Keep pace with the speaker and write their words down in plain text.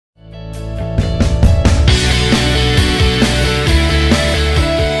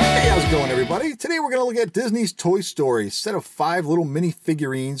look at Disney's Toy Story, set of 5 little mini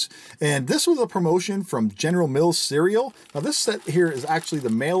figurines. And this was a promotion from General Mills cereal. Now this set here is actually the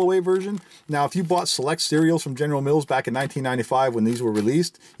mail away version. Now if you bought select cereals from General Mills back in 1995 when these were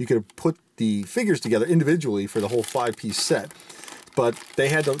released, you could have put the figures together individually for the whole 5-piece set. But they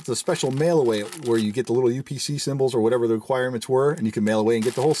had the special mail away where you get the little UPC symbols or whatever the requirements were, and you can mail away and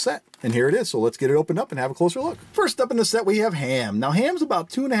get the whole set. And here it is. So let's get it opened up and have a closer look. First up in the set, we have Ham. Now Ham's about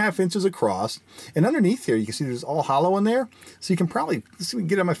 2.5 inches across, and underneath here you can see there's all hollow in there. So you can probably, see, we can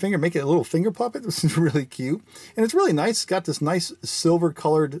get it on my finger, make it a little finger puppet. This is really cute, and it's really nice. It's got this nice silver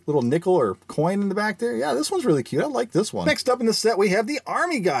colored little nickel or coin in the back there. Yeah, this one's really cute. I like this one. Next up in the set, we have the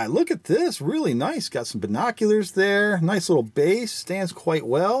Army guy. Look at this, really nice. Got some binoculars there. Nice little base. Stands quite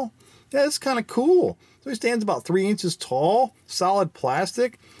well. Yeah, it's kind of cool. So he stands about 3 inches tall, solid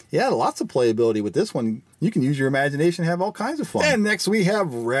plastic. Yeah, lots of playability with this one. You can use your imagination and have all kinds of fun. And next we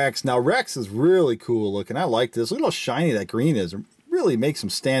have Rex. Now Rex is really cool looking. I like this. Look how shiny that green is. It really makes him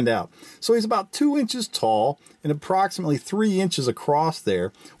stand out. So he's about 2 inches tall and approximately 3 inches across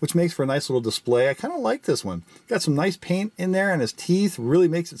there, which makes for a nice little display. I kind of like this one. Got some nice paint in there, and his teeth really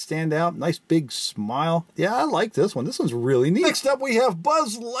makes it stand out. Nice big smile. Yeah, I like this one. This one's really neat. Next up we have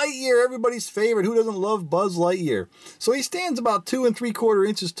Buzz Lightyear, everybody's favorite. Who doesn't love Buzz Lightyear? So he stands about 2 3/4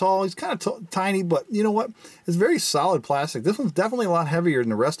 inches tall. He's kind of tiny, but you know what? It's very solid plastic. This one's definitely a lot heavier than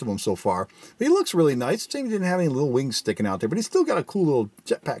the rest of them so far. But he looks really nice. Shame he didn't have any little wings sticking out there, but he's still got a cool little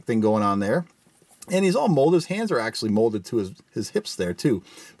jetpack thing going on there. And he's all molded. His hands are actually molded to his hips there too.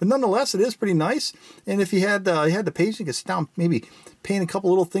 But nonetheless, it is pretty nice. And if you had the patience, you could sit down, maybe paint a couple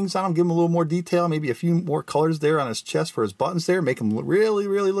little things on him, give him a little more detail, maybe a few more colors there on his chest for his buttons there, make him really,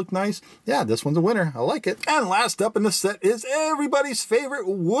 really look nice. Yeah, this one's a winner. I like it. And last up in the set is everybody's favorite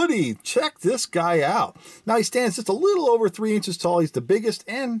Woody. Check this guy out. Now he stands just a little over 3 inches tall. He's the biggest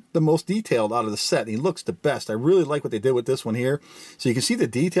and the most detailed out of the set. He looks the best. I really like what they did with this one here. So you can see the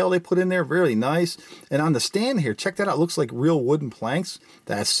detail they put in there, really nice. And on the stand here, check that out. It looks like real wooden planks.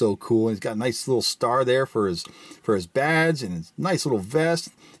 That's so cool. And he's got a nice little star there for his badge and his nice little vest.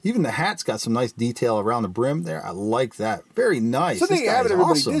 Even the hat's got some nice detail around the brim there. I like that. Very nice. So there you have it,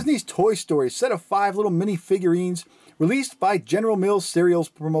 everybody. Awesome. Disney's Toy Story, set of 5 little mini figurines released by General Mills Cereals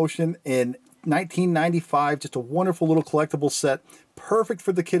promotion in 1995. Just a wonderful little collectible set. Perfect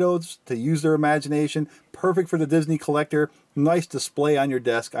for the kiddos to use their imagination. Perfect for the Disney collector. Nice display on your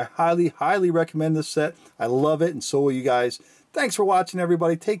desk. I highly, highly recommend this set. I love it, and so will you guys. Thanks for watching,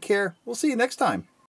 everybody. Take care. We'll see you next time.